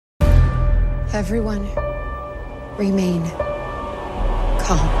Everyone, remain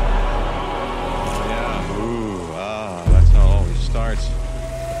calm. Yeah, that's how it always starts.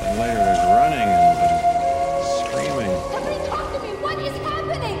 And later there's running and screaming. Somebody talk to me! What is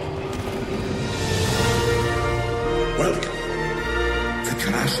happening? Welcome to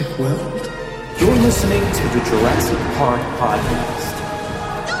Jurassic World. You're listening to the Jurassic Park podcast.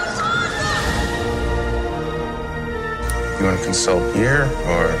 You want to consult here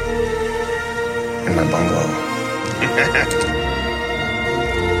or in my bungalow?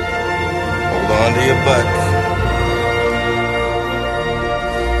 Hold on to your butt.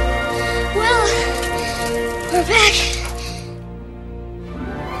 Well, we're back.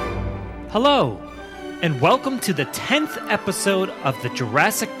 Hello, and welcome to the 10th episode of the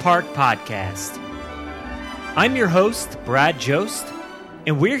Jurassic Park podcast. I'm your host, Brad Jost,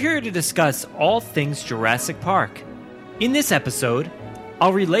 and we're here to discuss all things Jurassic Park. In this episode,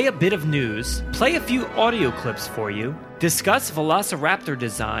 I'll relay a bit of news, play a few audio clips for you, discuss Velociraptor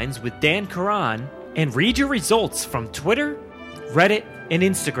designs with Dan Caron, and read your results from Twitter, Reddit, and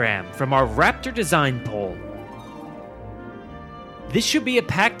Instagram from our Raptor design poll. This should be a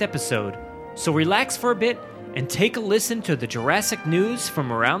packed episode, so relax for a bit and take a listen to the Jurassic news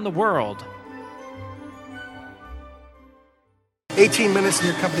from around the world. 18 minutes and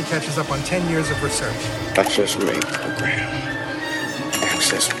your company catches up on 10 years of research. Access rate program.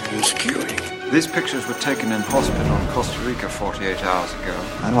 Access new security. These pictures were taken in hospital in Costa Rica 48 hours ago.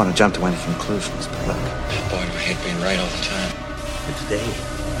 I don't want to jump to any conclusions, but look. Boy, do I hate being right all the time. But today,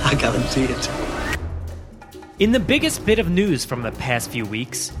 I guarantee it. In the biggest bit of news from the past few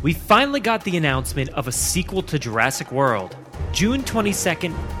weeks, we finally got the announcement of a sequel to Jurassic World, June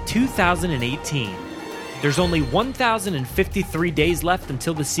 22nd, 2018. There's only 1,053 days left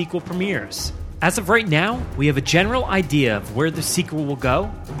until the sequel premieres. As of right now, we have a general idea of where the sequel will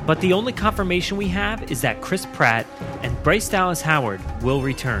go, but the only confirmation we have is that Chris Pratt and Bryce Dallas Howard will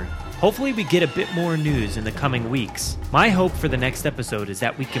return. Hopefully we get a bit more news in the coming weeks. My hope for the next episode is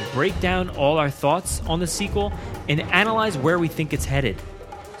that we can break down all our thoughts on the sequel and analyze where we think it's headed.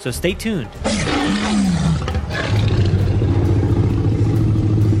 So stay tuned.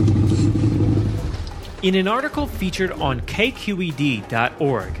 In an article featured on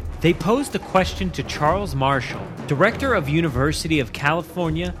kqed.org, they posed a question to Charles Marshall, director of University of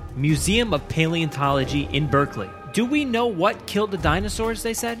California Museum of Paleontology in Berkeley. Do we know what killed the dinosaurs,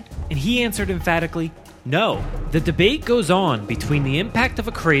 they said? And he answered emphatically, no. The debate goes on between the impact of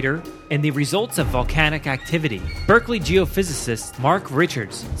a crater and the results of volcanic activity. Berkeley geophysicist Mark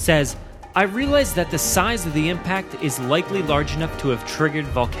Richards says, I realize that the size of the impact is likely large enough to have triggered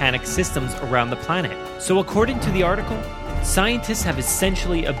volcanic systems around the planet. So according to the article, scientists have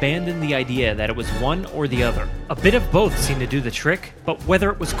essentially abandoned the idea that it was one or the other. A bit of both seemed to do the trick, but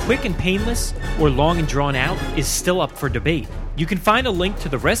whether it was quick and painless or long and drawn out is still up for debate. You can find a link to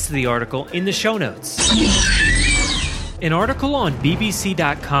the rest of the article in the show notes. An article on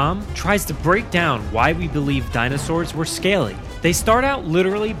BBC.com tries to break down why we believe dinosaurs were scaly. They start out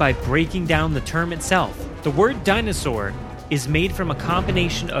literally by breaking down the term itself. The word dinosaur is made from a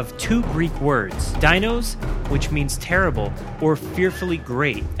combination of two Greek words, dinos, which means terrible or fearfully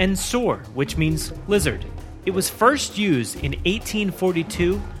great, and saur, which means lizard. It was first used in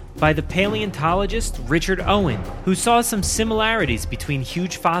 1842 by the paleontologist Richard Owen, who saw some similarities between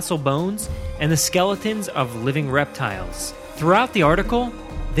huge fossil bones and the skeletons of living reptiles. Throughout the article,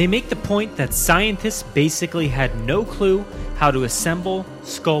 they make the point that scientists basically had no clue how to assemble,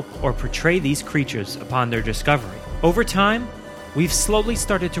 sculpt, or portray these creatures upon their discovery. Over time, we've slowly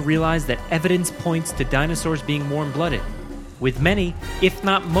started to realize that evidence points to dinosaurs being warm-blooded, with many, if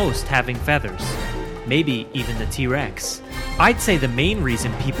not most, having feathers. Maybe even the T-Rex. I'd say the main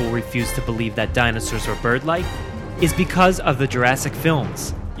reason people refuse to believe that dinosaurs are bird-like is because of the Jurassic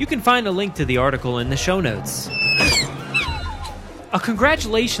films. You can find a link to the article in the show notes. A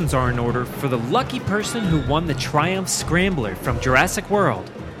congratulations are in order for the lucky person who won the Triumph Scrambler from Jurassic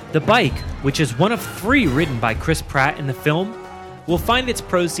World. The bike, which is one of 3 ridden by Chris Pratt in the film, will find its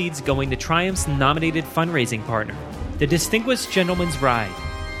proceeds going to Triumph's nominated fundraising partner, the Distinguished Gentleman's Ride.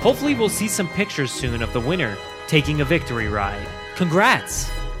 Hopefully we'll see some pictures soon of the winner taking a victory ride. Congrats!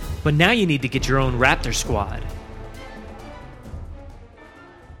 But now you need to get your own Raptor squad.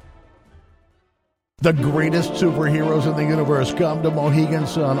 The greatest superheroes in the universe come to Mohegan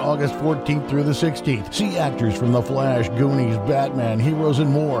Sun August 14th through the 16th. See actors from The Flash, Goonies, Batman, Heroes, and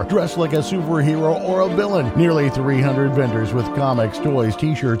more. Dress like a superhero or a villain. Nearly 300 vendors with comics, toys,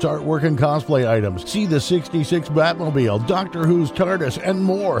 t-shirts, artwork, and cosplay items. See the 66 Batmobile, Doctor Who's TARDIS, and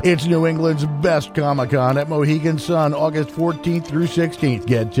more. It's New England's best Comic-Con at Mohegan Sun August 14th through 16th.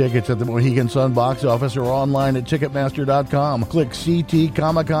 Get tickets at the Mohegan Sun box office or online at Ticketmaster.com. Click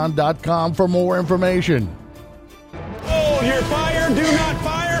ctcomiccon.com for more information. Hold your fire, do not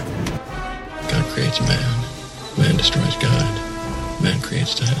fire! God creates man. Man destroys God. Man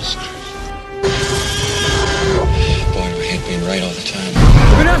creates dinosaurs. Boy, do I hate being right all the time.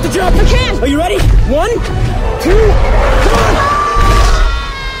 We're gonna have to jump! I can! Are you ready? 1, 2, come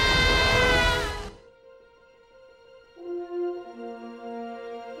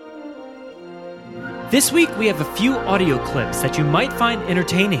on! This week we have a few audio clips that you might find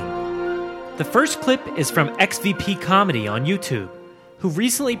entertaining. The first clip is from XVP Comedy on YouTube, who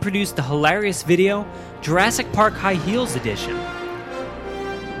recently produced the hilarious video Jurassic Park High Heels Edition.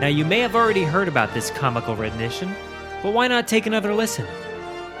 Now you may have already heard about this comical rendition, but why not take another listen?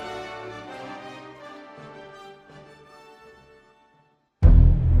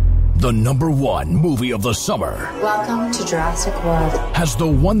 The #1 movie of the summer. Welcome to Jurassic World. Has the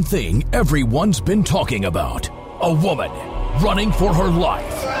one thing everyone's been talking about. A woman running for her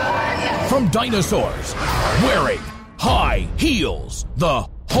life. From dinosaurs, wearing high heels the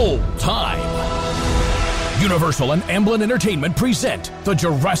whole time. Universal and Amblin Entertainment present the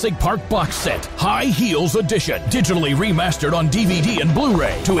Jurassic Park box set, High Heels Edition, digitally remastered on DVD and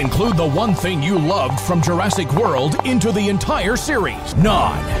Blu-ray to include the one thing you loved from Jurassic World into the entire series.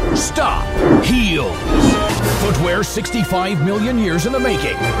 Non-stop heels. Footwear 65 million years in the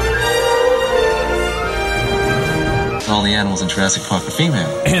making. All the animals in Jurassic Park are female.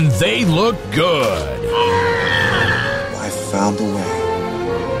 And they look good. I found a way.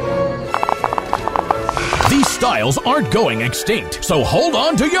 These styles aren't going extinct, so hold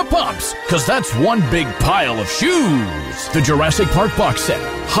on to your pumps, because that's one big pile of shoes. The Jurassic Park box set,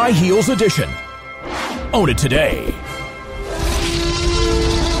 High Heels Edition. Own it today.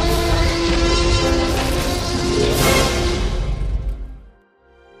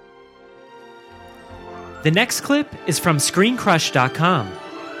 The next clip is from ScreenCrush.com,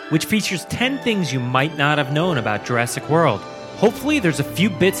 which features 10 things you might not have known about Jurassic World. Hopefully there's a few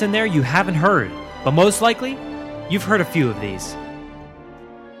bits in there you haven't heard, but most likely, you've heard a few of these.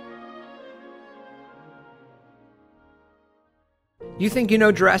 You think you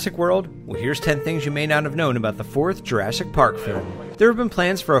know Jurassic World? Well, here's 10 things you may not have known about the 4th Jurassic Park film. There have been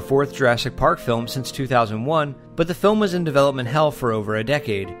plans for a 4th Jurassic Park film since 2001, but the film was in development hell for over a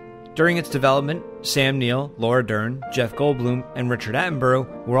decade. During its development, Sam Neill, Laura Dern, Jeff Goldblum, and Richard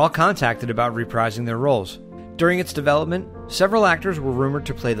Attenborough were all contacted about reprising their roles. During its development, several actors were rumored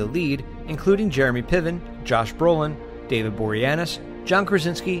to play the lead, including Jeremy Piven, Josh Brolin, David Boreanaz, John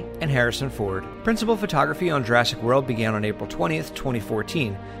Krasinski, and Harrison Ford. Principal photography on Jurassic World began on April 20th,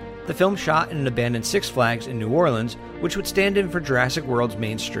 2014. The film shot in an abandoned Six Flags in New Orleans, which would stand in for Jurassic World's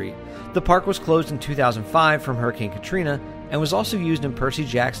Main Street. The park was closed in 2005 from Hurricane Katrina, and was also used in Percy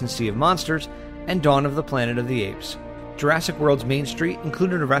Jackson's Sea of Monsters and Dawn of the Planet of the Apes. Jurassic World's Main Street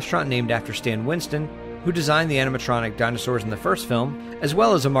included a restaurant named after Stan Winston, who designed the animatronic dinosaurs in the first film, as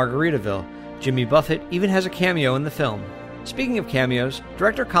well as a Margaritaville. Jimmy Buffett even has a cameo in the film. Speaking of cameos,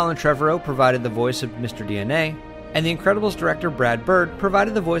 director Colin Trevorrow provided the voice of Mr. DNA, and The Incredibles director Brad Bird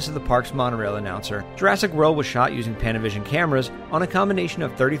provided the voice of the park's monorail announcer. Jurassic World was shot using Panavision cameras on a combination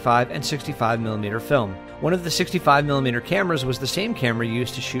of 35 and 65mm film. One of the 65mm cameras was the same camera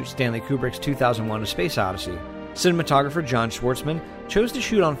used to shoot Stanley Kubrick's 2001: A Space Odyssey. Cinematographer John Schwartzman chose to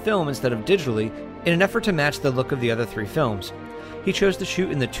shoot on film instead of digitally in an effort to match the look of the other three films. He chose to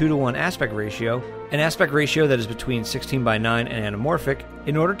shoot in the 2:1 aspect ratio, an aspect ratio that is between 16:9 and anamorphic,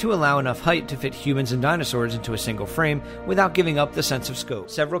 in order to allow enough height to fit humans and dinosaurs into a single frame without giving up the sense of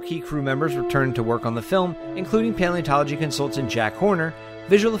scope. Several key crew members returned to work on the film, including paleontology consultant Jack Horner,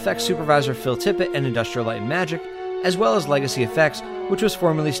 visual effects supervisor Phil Tippett and Industrial Light and Magic, as well as Legacy Effects, which was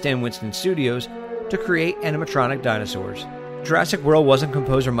formerly Stan Winston Studios, to create animatronic dinosaurs. Jurassic World wasn't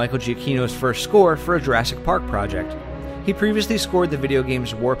composer Michael Giacchino's first score for a Jurassic Park project. He previously scored the video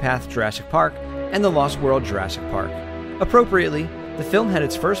games Warpath Jurassic Park and The Lost World Jurassic Park. Appropriately, the film had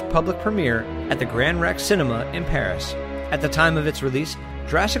its first public premiere at the Grand Rex Cinema in Paris. At the time of its release,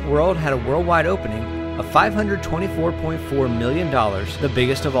 Jurassic World had a worldwide opening of $524.4 million, the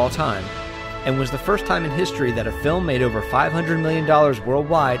biggest of all time, and was the first time in history that a film made over $500 million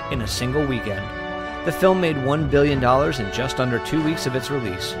worldwide in a single weekend. The film made $1 billion in just under 2 weeks of its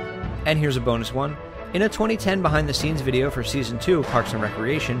release. And here's a bonus one. In a 2010 behind-the-scenes video for Season 2 of Parks and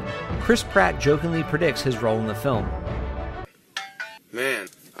Recreation, Chris Pratt jokingly predicts his role in the film. Man,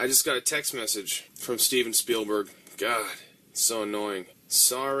 I just got a text message from Steven Spielberg. God, it's so annoying.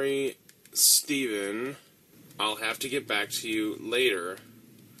 Sorry, Steven. I'll have to get back to you later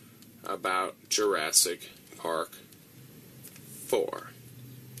about Jurassic Park 4.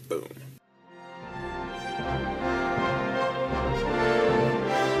 Boom.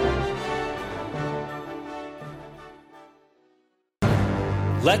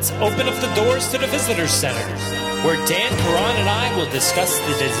 Let's open up the doors to the Visitor Center, where Dan, Caron, and I will discuss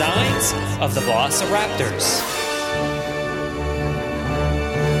the designs of the Velociraptors.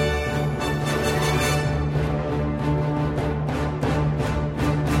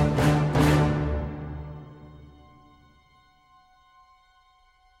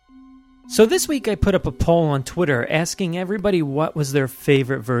 So this week I put up a poll on Twitter asking everybody what was their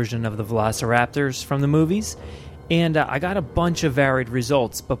favorite version of the Velociraptors from the movies. And I got a bunch of varied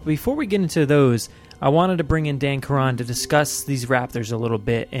results, but before we get into those, I wanted to bring in Dan Caron to discuss these raptors a little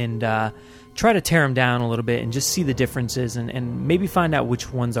bit and try to tear them down a little bit and just see the differences and maybe find out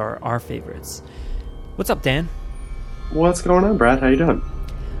which ones are our favorites. What's up, Dan? What's going on, Brad? How you doing?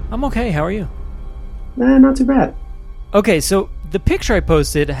 I'm okay. How are you? Not too bad. Okay, so the picture I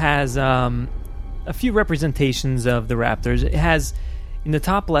posted has a few representations of the raptors. It has, in the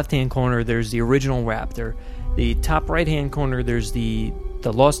top left-hand corner, there's the original raptor. The top right-hand corner, there's the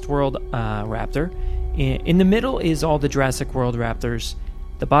Lost World raptor. In the middle is all the Jurassic World raptors.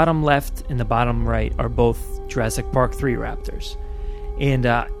 The bottom left and the bottom right are both Jurassic Park 3 raptors. And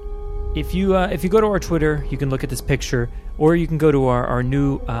if you go to our Twitter, you can look at this picture, or you can go to our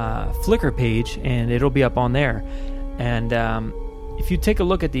new Flickr page, and it'll be up on there. And if you take a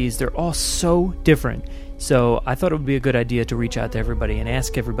look at these, they're all so different. So I thought it would be a good idea to reach out to everybody and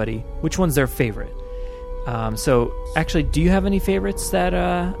ask everybody which one's their favorite. So, actually, do you have any favorites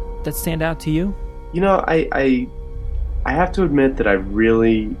that stand out to you? You know, I have to admit that I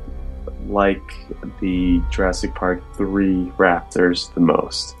really like the Jurassic Park 3 Raptors the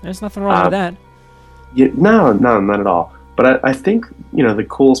most. There's nothing wrong with that. Yeah, no, not at all. But I think, you know, the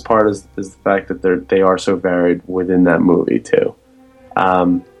coolest part is the fact that they are so varied within that movie, too.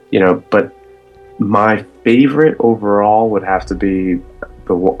 You know, but my favorite overall would have to be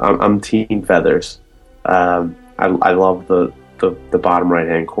I'm Team Feathers. I love the bottom right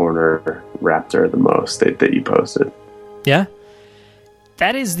hand corner raptor the most that you posted. Yeah,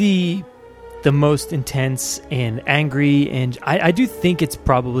 that is the most intense and angry, and I do think it's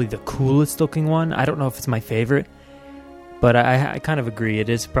probably the coolest looking one. I don't know if it's my favorite, but I kind of agree. It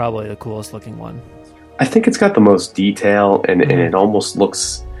is probably the coolest looking one. I think it's got the most detail, and it almost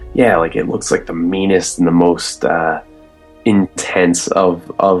looks, like it looks like the meanest and the most intense of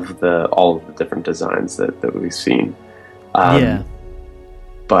all of the different designs that we've seen.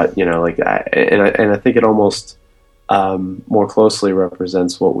 But you know, like, I think it almost more closely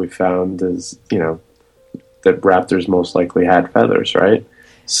represents what we found is, you know, that raptors most likely had feathers, right?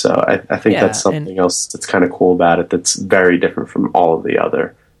 So I think that's something else that's kind of cool about it. That's very different from all of the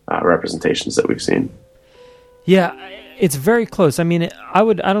other representations that we've seen. Yeah, it's very close. I mean, I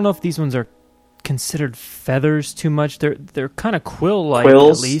don't know if these ones are considered feathers too much. They're kind of quill-like,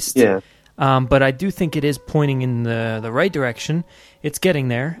 Quills, at least. Yeah. But I do think it is pointing in the right direction. It's getting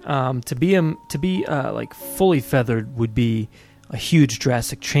there. To be like fully feathered would be a huge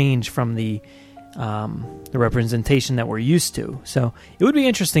drastic change from the representation that we're used to. So it would be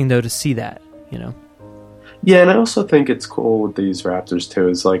interesting though to see that, you know. Yeah, and I also think it's cool with these raptors too.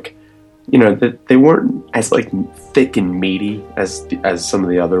 Is like, you know, that they weren't as like thick and meaty as some of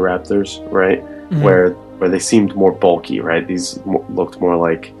the other raptors, right? Mm-hmm. Where they seemed more bulky, right? These looked more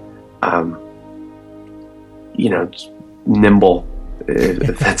like, you know, nimble,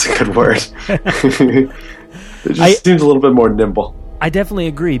 if that's a good word. It just seems a little bit more nimble. I definitely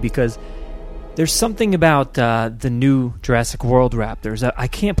agree, because there's something about the new Jurassic World raptors. I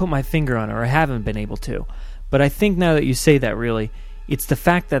can't put my finger on it, or I haven't been able to. But I think now that you say that, really, it's the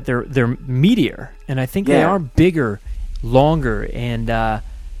fact that they're meatier, and I think they are bigger, longer, and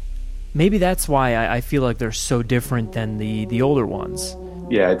maybe that's why I feel like they're so different than the older ones.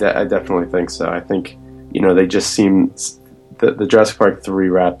 Yeah, I definitely think so. I think, you know, they just seem, the Jurassic Park 3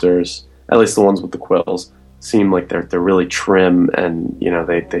 raptors, at least the ones with the quills, seem like they're really trim, and, you know,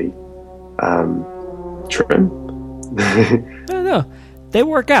 they trim? I don't know. They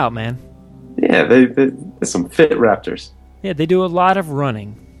work out, man. Yeah, they're some fit raptors. Yeah, they do a lot of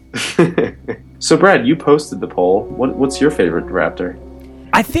running. So, Brad, you posted the poll. What's your favorite raptor?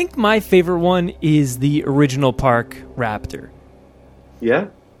 I think my favorite one is the original park raptor. Yeah?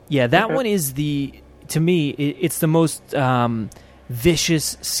 Yeah, that one is to to me, it's the most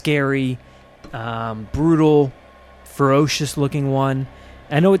vicious, scary, brutal, ferocious-looking one.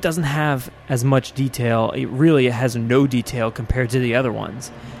 I know it doesn't have as much detail. It has no detail compared to the other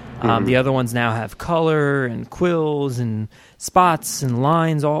ones. The other ones now have color and quills and spots and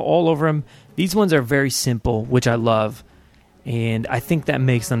lines all over them. These ones are very simple, which I love, and I think that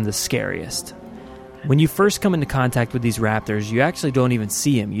makes them the scariest. When you first come into contact with these raptors, you actually don't even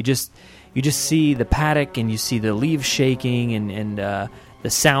see them. You just see the paddock, and you see the leaves shaking and the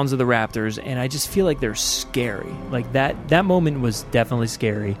sounds of the raptors, and I just feel like they're scary. Like that moment was definitely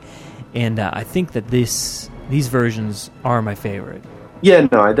scary, and I think that these versions are my favorite. Yeah,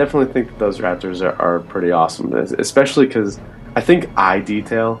 no, I definitely think that those raptors are pretty awesome, especially because I think eye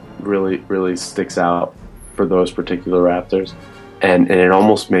detail really, really sticks out for those particular raptors, and it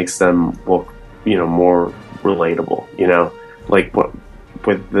almost makes them look, more relatable, like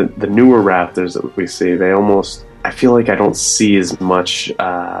with the newer raptors that we see, I feel like I don't see as much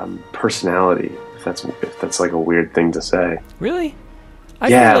personality, if that's like a weird thing to say. Really?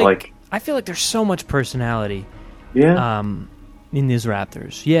 I feel like there's so much personality. Yeah. In these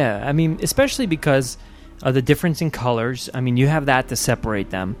raptors. Yeah, I mean, especially because of the difference in colors. I mean, you have that to separate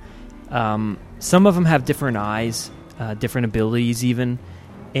them. Some of them have different eyes, different abilities even,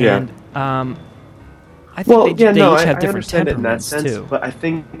 and I think they each have different temperaments too. But I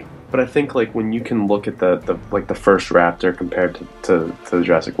think like when you can look at the first raptor compared to the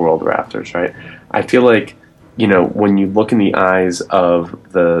Jurassic World raptors, right? I feel like when you look in the eyes of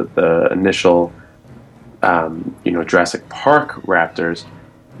the initial Jurassic Park raptors,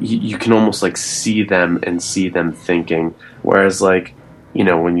 you can almost like see them and see them thinking. Whereas like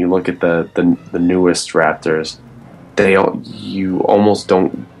when you look at the newest raptors, you almost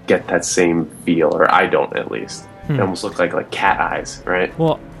don't get that same feel, or I don't at least. They almost look like cat eyes, right?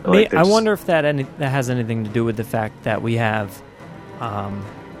 Well, I wonder if that has anything to do with the fact that we have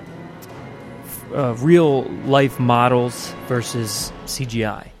real life models versus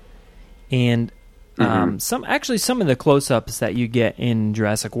CGI, and some of the close-ups that you get in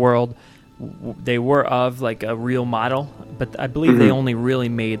Jurassic World, they were of like a real model, but I believe they only really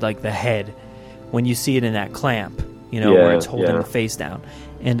made like the head when you see it in that clamp, where it's holding the face down,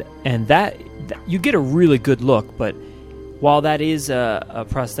 and that you get a really good look. But while that is a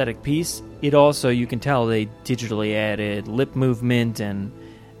prosthetic piece, it also, you can tell they digitally added lip movement and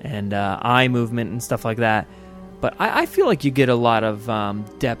eye movement and stuff like that. But I feel like you get a lot of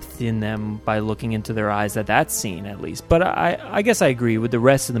depth in them by looking into their eyes at that scene, at least. But I guess I agree with the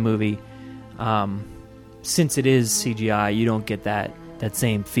rest of the movie. Since it is CGI, you don't get that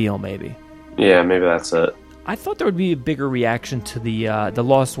same feel, maybe. Yeah, maybe that's it. I thought there would be a bigger reaction to the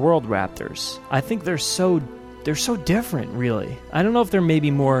Lost World raptors. I think they're so different, really. I don't know if they're maybe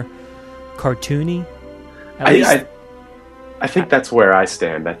more cartoony. I think that's where I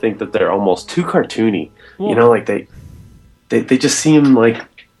stand. I think that they're almost too cartoony. Well, like they just seem like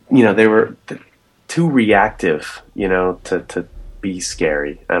they were too reactive. To be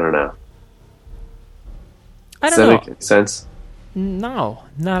scary. I don't know. Does that make sense? No,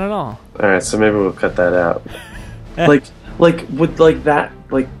 not at all. All right, so maybe we'll cut that out. like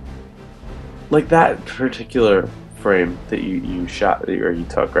that particular frame that you shot or you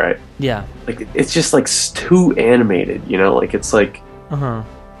took, right? Yeah. Like it's just like too animated, like it's like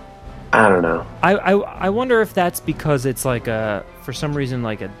I don't know. I wonder if that's because it's like for some reason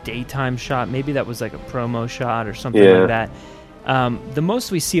like a daytime shot. Maybe that was like a promo shot or something like that. The most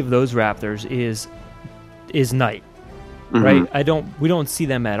we see of those raptors is night. Right? We don't see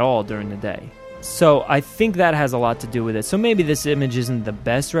them at all during the day. So I think that has a lot to do with it. So maybe this image isn't the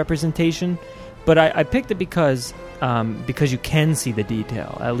best representation, but I picked it because you can see the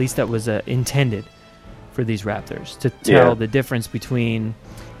detail. At least that was intended for these raptors, to tell the difference between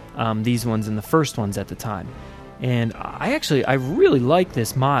these ones and the first ones at the time. And I really like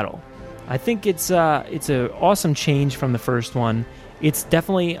this model. I think it's an awesome change from the first one. It's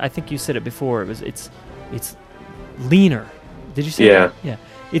definitely, I think you said it before, it's leaner. Did you say that? Yeah.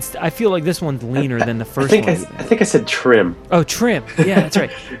 I feel like this one's leaner than the first one. I think I said trim. Oh, trim. Yeah, that's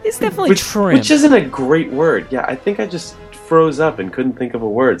right. It's definitely trim. Which isn't a great word. Yeah, I think I just froze up and couldn't think of a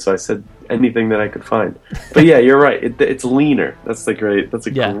word, so I said anything that I could find. But yeah, you're right. It's leaner. That's a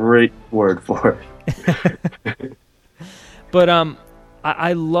great word for it. But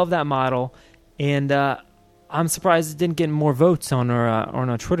I love that model, and I'm surprised it didn't get more votes on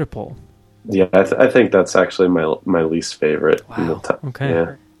our Twitter poll. Yeah, I think that's actually my least favorite. Wow. Okay.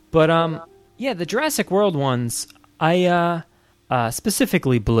 Yeah. But the Jurassic World ones, I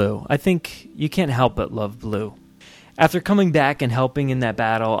specifically Blue. I think you can't help but love Blue. after coming back and helping in that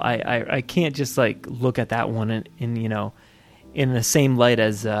battle, I can't just like look at that one in in the same light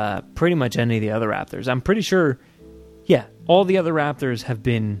as pretty much any of the other Raptors. I'm pretty sure, all the other Raptors have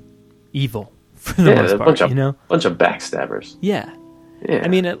been evil for the most part. Bunch of backstabbers. Yeah. Yeah. I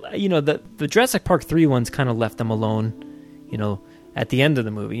mean, the Jurassic Park 3 ones kind of left them alone, at the end of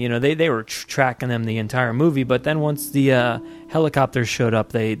the movie. They were tracking them the entire movie, but then once the helicopters showed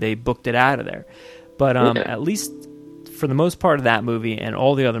up, they booked it out of there. But at least for the most part of that movie and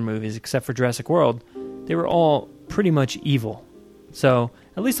all the other movies, except for Jurassic World, they were all pretty much evil. So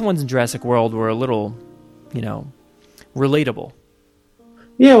at least the ones in Jurassic World were a little, relatable.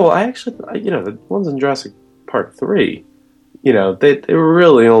 Yeah, well, I actually, the ones in Jurassic Park 3, they were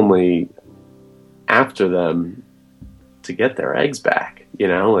really only after them to get their eggs back,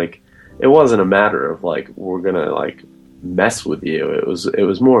 like it wasn't a matter of like we're gonna like mess with you. It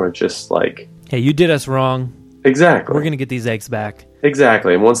was more just like, hey, you did us wrong. Exactly. We're gonna get these eggs back.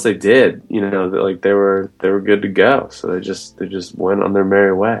 Exactly. And once they did, like they were good to go. So they just went on their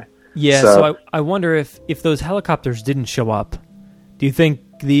merry way. Yeah. So I wonder if those helicopters didn't show up, do you think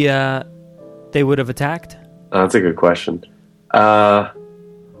they would have attacked? That's a good question.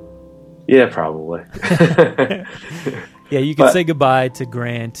 Yeah, probably. Yeah, you could say goodbye to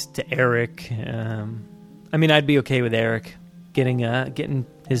Grant, to Eric. I mean, I'd be okay with Eric getting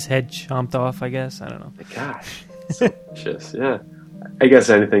his head chomped off, I guess. I don't know. Gosh, so vicious. Yeah, I guess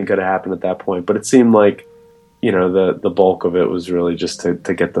anything could have happened at that point, but it seemed like the bulk of it was really just to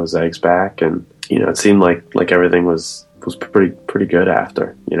get those eggs back, and it seemed like everything was pretty good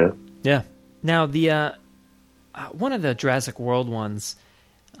after. Yeah. Now the one of the Jurassic World ones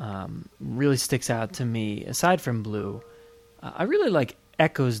really sticks out to me. Aside from Blue, I really like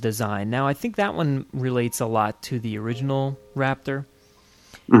Echo's design. Now I think that one relates a lot to the original Raptor.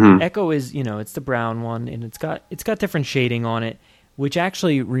 Mm-hmm. Echo is, it's the brown one, and it's got different shading on it, which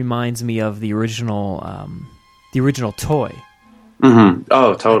actually reminds me of the original toy. Mm-hmm.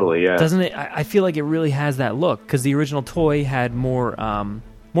 Oh, totally, yeah. Doesn't it? I feel like it really has that look because the original toy had more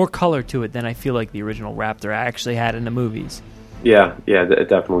color to it than I feel like the original Raptor actually had in the movies. Yeah, it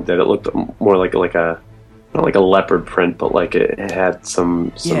definitely did. It looked more like a not like a leopard print, but like it had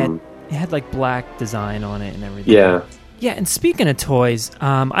some. Yeah, it had like black design on it and everything. Yeah. Yeah, and speaking of toys,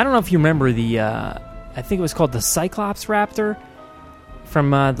 I don't know if you remember the, I think it was called the Cyclops Raptor from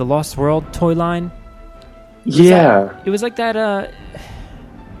the Lost World toy line. It was like that,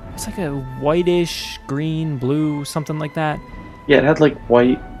 it's like a whitish, green, blue, something like that. Yeah, it had like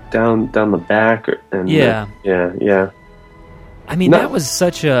white down the back. And yeah. Yeah. I mean, that was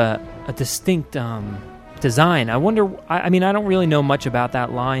such a distinct design. I wonder, I mean, I don't really know much about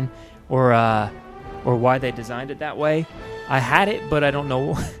that line or why they designed it that way. I had it, but I don't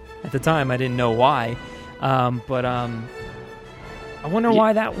know. At the time, I didn't know why. But I wonder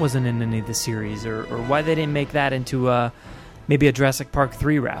why that wasn't in any of the series, or why they didn't make that into maybe a Jurassic Park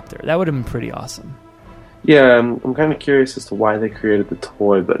 3 Raptor. That would have been pretty awesome. Yeah, I'm kind of curious as to why they created the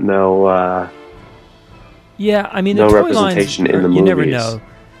toy, but no. Yeah, I mean, no the toy representation lines, in the you movies. never know.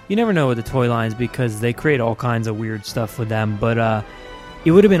 You never know with the toy lines because they create all kinds of weird stuff with them. But it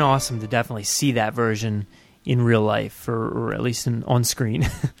would have been awesome to definitely see that version in real life, or at least on screen.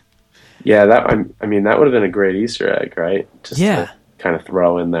 Yeah, I mean, that would have been a great Easter egg, right? Just to kind of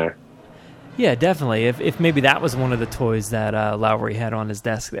throw in there. Yeah, definitely. If maybe that was one of the toys that Lowry had on his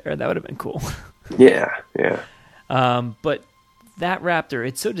desk there, that would have been cool. Yeah. But that Raptor,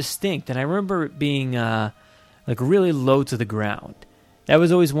 it's so distinct, and I remember it being like really low to the ground. That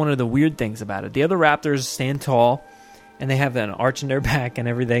was always one of the weird things about it. The other Raptors stand tall, and they have an arch in their back and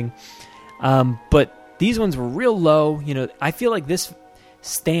everything. But these ones were real low. I feel like this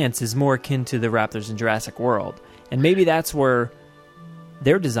stance is more akin to the Raptors in Jurassic World, and maybe that's where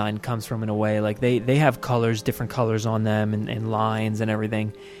their design comes from in a way. Like they have colors, different colors on them, and lines and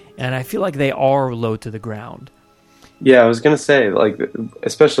everything. And I feel like they are low to the ground. Yeah, I was gonna say, like,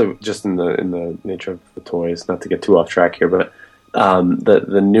 especially just in the nature of the toys, not to get too off track here, but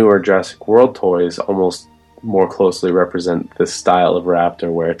the newer Jurassic World toys almost more closely represent this style of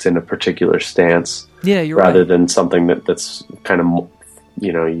Raptor, where it's in a particular stance. Yeah, you're rather right. than something that's kind of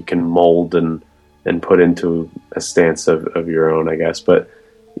you can mold and put into a stance of your own, I guess. But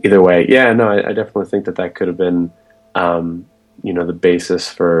either way, yeah, no, I definitely think that could have been the basis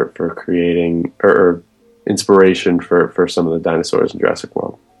for creating or inspiration for some of the dinosaurs in Jurassic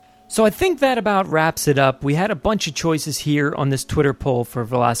World. So I think that about wraps it up. We had a bunch of choices here on this Twitter poll for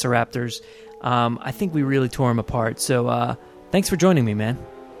Velociraptors. I think we really tore them apart. So thanks for joining me, man.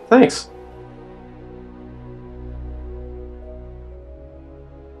 Thanks.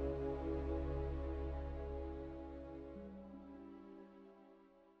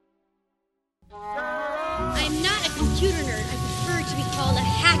 I'm not a computer nerd. I prefer to be called a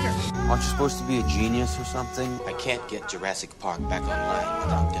hacker. Aren't you supposed to be a genius or something? I can't get Jurassic Park back online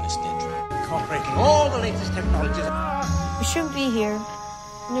without Dennis Nedry. Incorporating all the latest technologies. We shouldn't be here.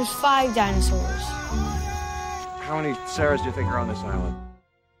 And there's 5 dinosaurs. How many Sarahs do you think are on this island?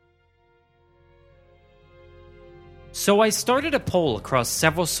 So I started a poll across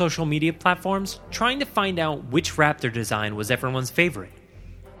several social media platforms trying to find out which raptor design was everyone's favorite.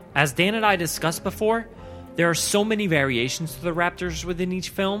 As Dan and I discussed before, there are so many variations to the raptors within each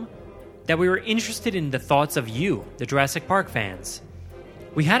film that we were interested in the thoughts of you, the Jurassic Park fans.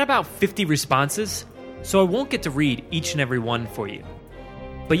 We had about 50 responses, so I won't get to read each and every one for you.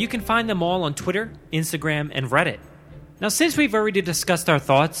 But you can find them all on Twitter, Instagram, and Reddit. Now, since we've already discussed our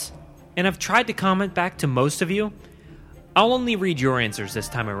thoughts, and I've tried to comment back to most of you, I'll only read your answers this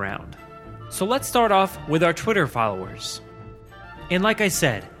time around. So let's start off with our Twitter followers. And like I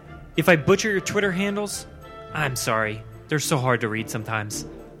said, if I butcher your Twitter handles, I'm sorry. They're so hard to read sometimes.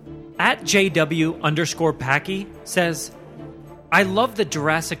 @JW_Packy says, I love the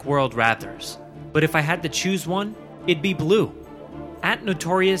Jurassic World Raptors, but if I had to choose one, it'd be Blue.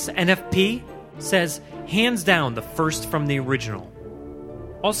 @NotoriousNFP says, hands down the first from the original.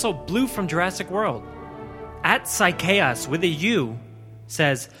 Also, Blue from Jurassic World. @Psychaos with a U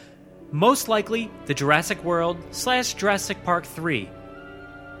says, most likely the Jurassic World / Jurassic Park 3.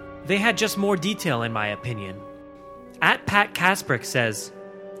 They had just more detail in my opinion. @Pat Kasprick says,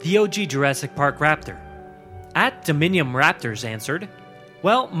 the OG Jurassic Park Raptor. @Dominium Raptors answered,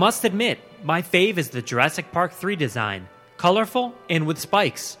 well, must admit, my fave is the Jurassic Park 3 design. Colorful and with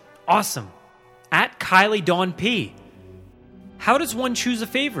spikes. Awesome. @Kylie Dawn P. How does one choose a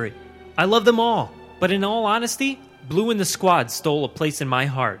favorite? I love them all, but in all honesty, Blue in the Squad stole a place in my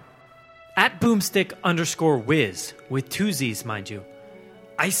heart. @Boomstick_Wiz, with 2 Z's, mind you.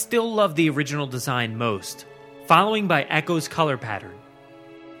 I still love the original design most, following by Echo's color pattern.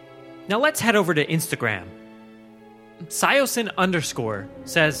 Now let's head over to Instagram. Siosin_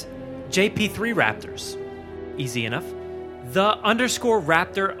 says, JP3 Raptors. Easy enough. The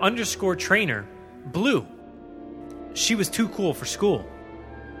 _Raptor_trainer, Blue. She was too cool for school.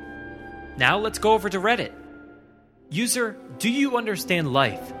 Now let's go over to Reddit. User Do You Understand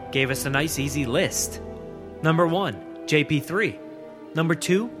Life gave us a nice easy list. Number 1, JP3. Number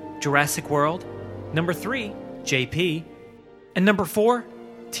 2, Jurassic World. Number 3, JP. And number 4,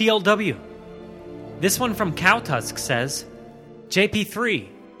 TLW. This one from Cowtusk says, JP3,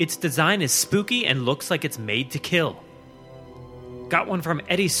 its design is spooky and looks like it's made to kill. Got one from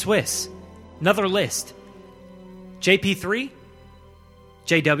Eddie Swiss. Another list. JP3,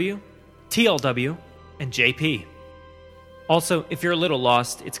 JW, TLW, and JP. Also, if you're a little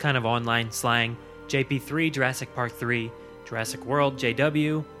lost, it's kind of online slang. JP3, Jurassic Park 3, Jurassic World,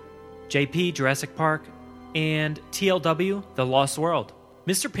 JW, JP, Jurassic Park, and TLW, The Lost World.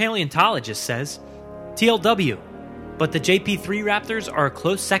 Mr. Paleontologist says, TLW, but the JP3 Raptors are a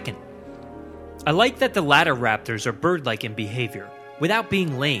close second. I like that the latter Raptors are bird-like in behavior, without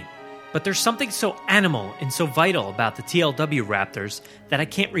being lame, but there's something so animal and so vital about the TLW Raptors that I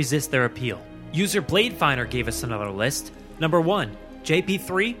can't resist their appeal. User Bladefinder gave us another list. Number 1,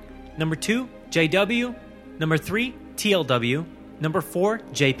 JP3. Number 2, JW. Number 3, TLW. Number 4,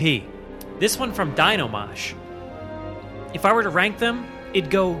 JP. This one from Dinomosh. If I were to rank them, it'd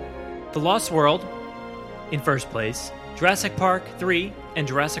go The Lost World in first place, Jurassic Park 3 and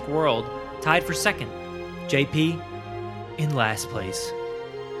Jurassic World tied for second, JP in last place.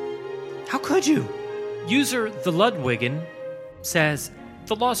 How could you? User The Ludwigan says,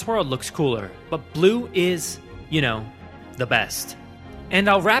 The Lost World looks cooler, but Blue is, the best. And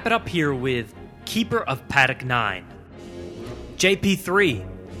I'll wrap it up here with Keeper of Paddock 9. JP3.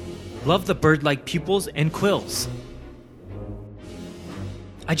 Love the bird-like pupils and quills.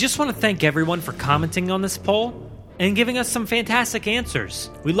 I just want to thank everyone for commenting on this poll and giving us some fantastic answers.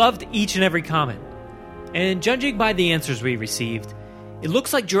 We loved each and every comment. And judging by the answers we received, it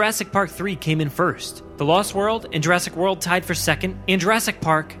looks like Jurassic Park 3 came in first. The Lost World and Jurassic World tied for second, and Jurassic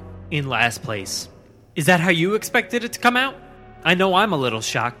Park in last place. Is that how you expected it to come out? I know I'm a little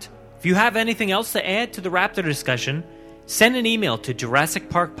shocked. If you have anything else to add to the Raptor discussion, send an email to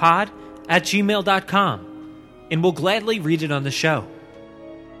JurassicParkPod@gmail.com, and we'll gladly read it on the show.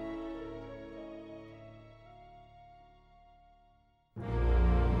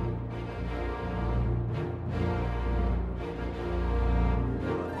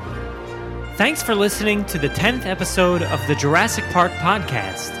 Thanks for listening to the 10th episode of the Jurassic Park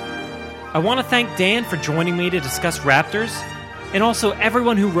podcast. I want to thank Dan for joining me to discuss Raptors, and also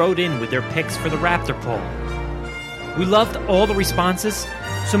everyone who wrote in with their picks for the Raptor poll. We loved all the responses,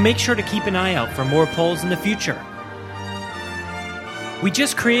 so make sure to keep an eye out for more polls in the future. We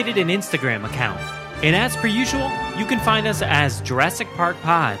just created an Instagram account, and as per usual, you can find us as Jurassic Park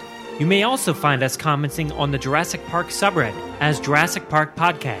Pod. You may also find us commenting on the Jurassic Park subreddit as Jurassic Park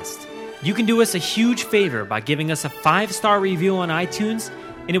Podcast. You can do us a huge favor by giving us a 5-star review on iTunes,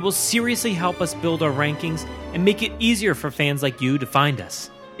 and it will seriously help us build our rankings and make it easier for fans like you to find us.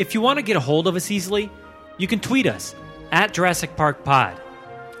 If you want to get a hold of us easily, you can tweet us at Jurassic Park Pod,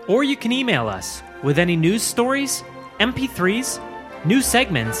 or you can email us with any news stories, MP3s, new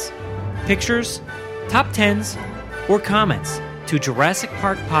segments, pictures, top 10s, or comments to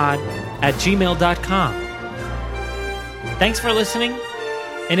JurassicParkPod@gmail.com. Thanks for listening,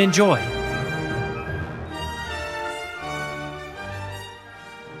 and enjoy.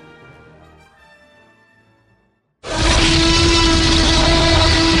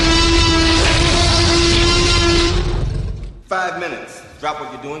 Drop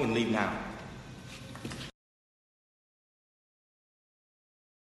what you're doing and leave now.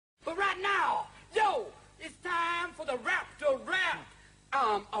 But right now, yo, it's time for the Raptor rap.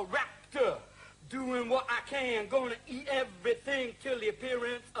 I'm a raptor, doing what I can, gonna eat everything till the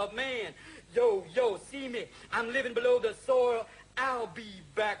appearance of man. Yo, see me, I'm living below the soil. I'll be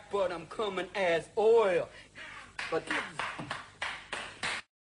back, but I'm coming as oil. But